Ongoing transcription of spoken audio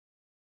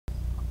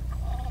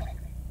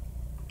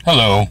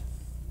Hello,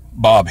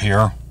 Bob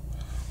here.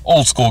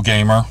 Old school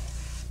gamer.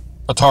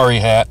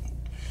 Atari hat.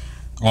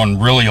 Going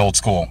really old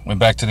school. Went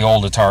back to the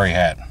old Atari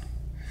hat.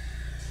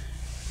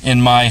 In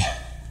my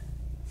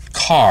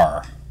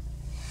car.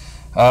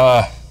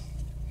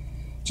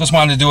 Just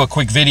wanted to do a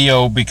quick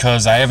video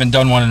because I haven't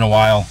done one in a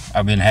while.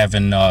 I've been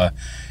having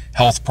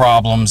health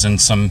problems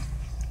and some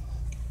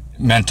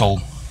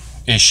mental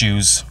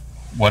issues,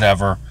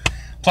 whatever.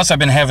 Plus I've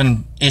been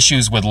having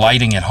issues with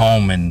lighting at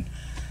home, and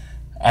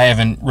I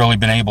haven't really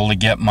been able to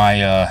get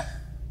my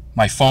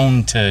my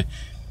phone to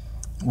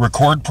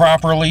record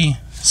properly.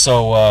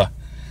 So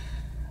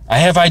I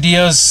have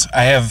ideas.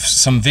 I have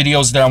some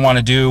videos that I want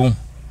to do.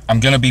 I'm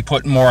going to be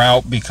putting more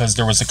out because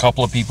there was a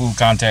couple of people who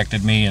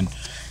contacted me and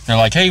they're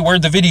like, hey,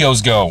 where'd the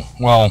videos go?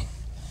 Well,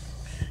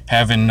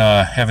 having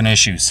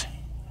issues.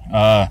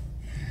 I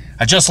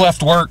just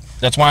left work.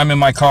 That's why I'm in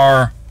my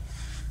car.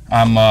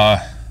 I'm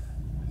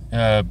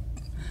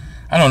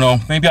I don't know,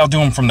 maybe I'll do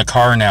them from the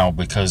car now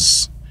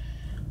because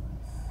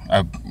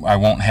I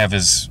won't have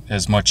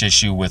as much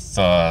issue with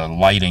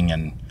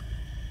lighting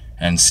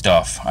and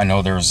stuff. I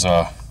know there's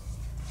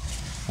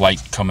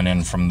light coming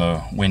in from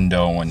the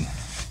window,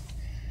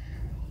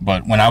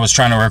 but when I was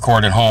trying to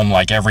record at home,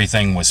 like,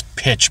 everything was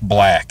pitch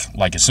black.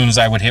 Like, as soon as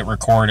I would hit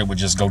record, it would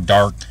just go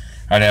dark.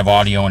 I'd have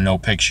audio and no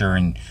picture,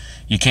 and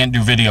you can't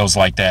do videos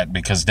like that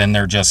because then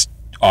they're just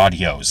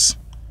audios.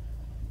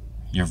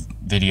 Your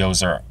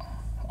videos are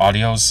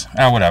audios?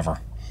 Whatever.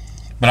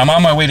 But I'm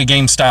on my way to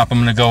GameStop.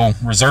 I'm going to go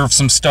reserve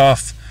some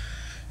stuff,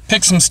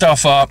 pick some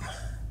stuff up.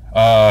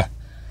 I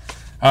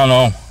don't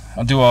know.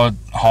 I'll do a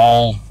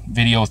haul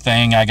video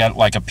thing. I got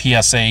like a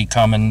PSA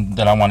coming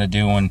that I want to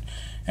do, and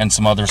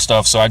some other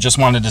stuff. So I just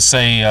wanted to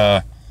say,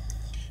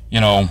 you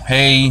know,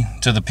 hey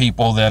to the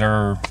people that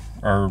are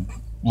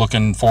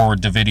looking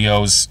forward to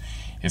videos,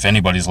 if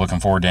anybody's looking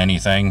forward to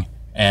anything,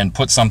 and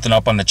put something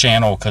up on the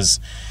channel, because,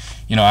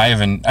 you know, I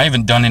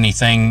haven't done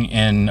anything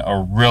in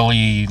a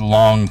really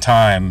long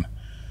time.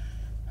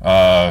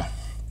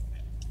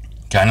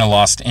 Kind of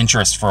lost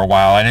interest for a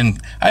while.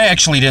 I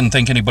actually didn't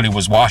think anybody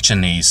was watching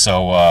these,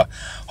 so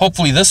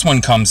hopefully this one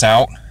comes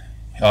out.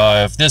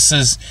 If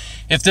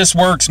this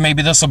works,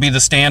 maybe this will be the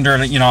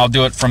standard. You know, I'll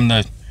do it from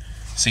the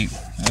seat.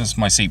 This is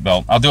my seat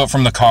belt. I'll do it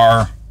from the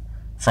car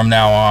from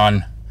now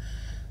on.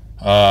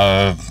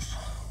 I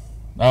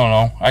don't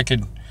know.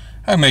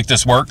 I make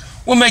this work.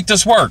 We'll make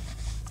this work.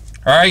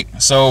 All right.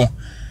 So,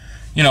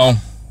 you know,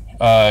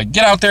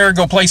 get out there,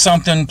 go play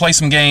something, play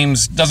some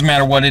games. Doesn't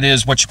matter what it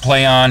is, what you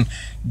play on.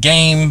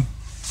 Game,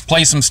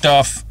 play some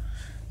stuff,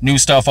 new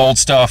stuff, old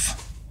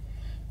stuff.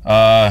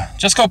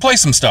 Just go play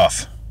some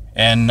stuff,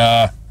 and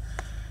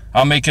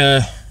I'll make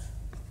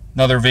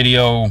another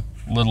video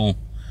a little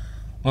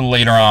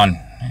later on.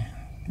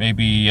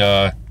 Maybe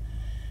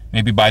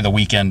by the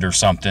weekend or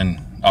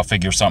something. I'll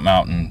figure something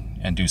out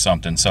and do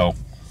something. So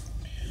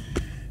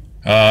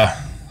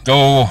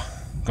go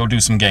do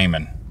some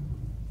gaming.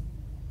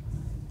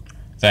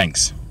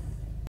 Thanks.